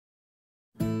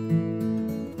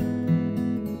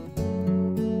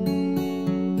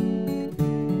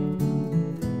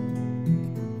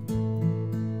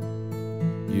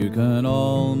can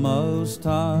almost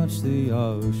touch the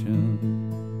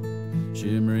ocean,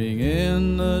 shimmering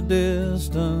in the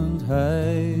distant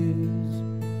haze,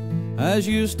 as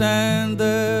you stand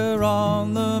there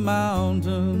on the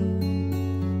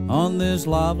mountain on this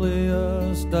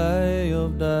loveliest day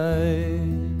of days.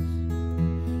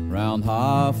 Round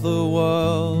half the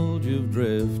world you've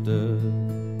drifted,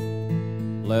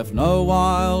 left no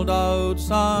wild oats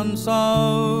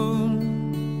unsown,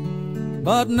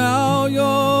 but now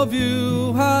your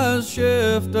view has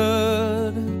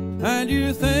shifted and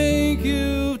you think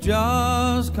you've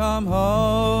just come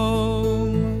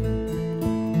home.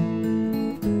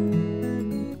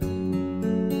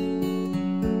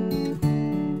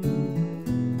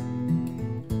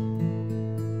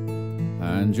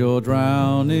 And you're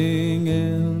drowning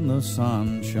in the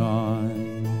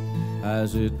sunshine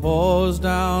as it pours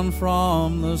down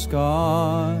from the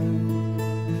sky,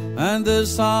 and there's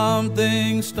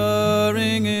something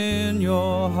stirring in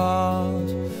your heart,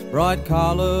 bright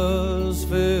colors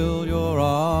fill your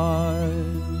eyes,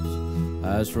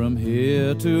 as from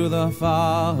here to the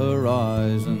far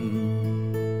horizon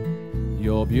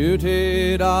your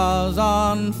beauty does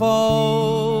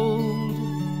unfold.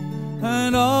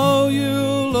 And oh,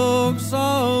 you look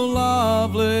so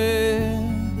lovely,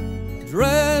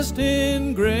 dressed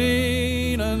in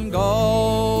green and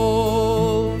gold.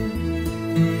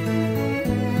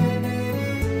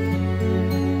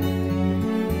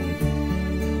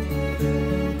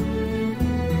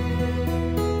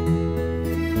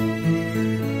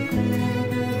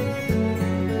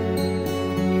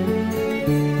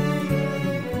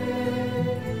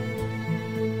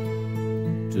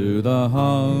 To the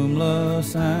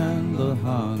homeless and the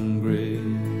hungry,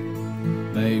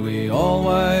 may we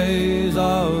always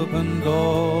open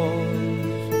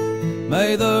doors.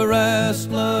 May the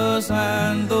restless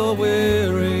and the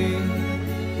weary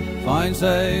find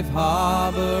safe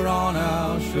harbor on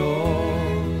our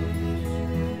shores.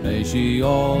 May she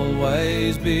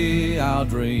always be our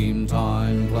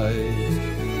dreamtime place,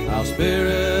 our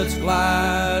spirit's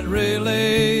glad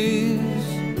release.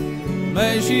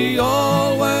 May she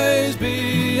always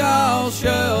be our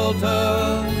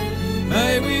shelter.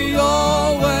 May we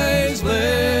always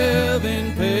live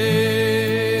in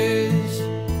peace.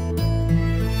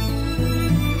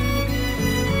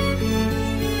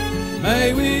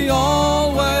 May we always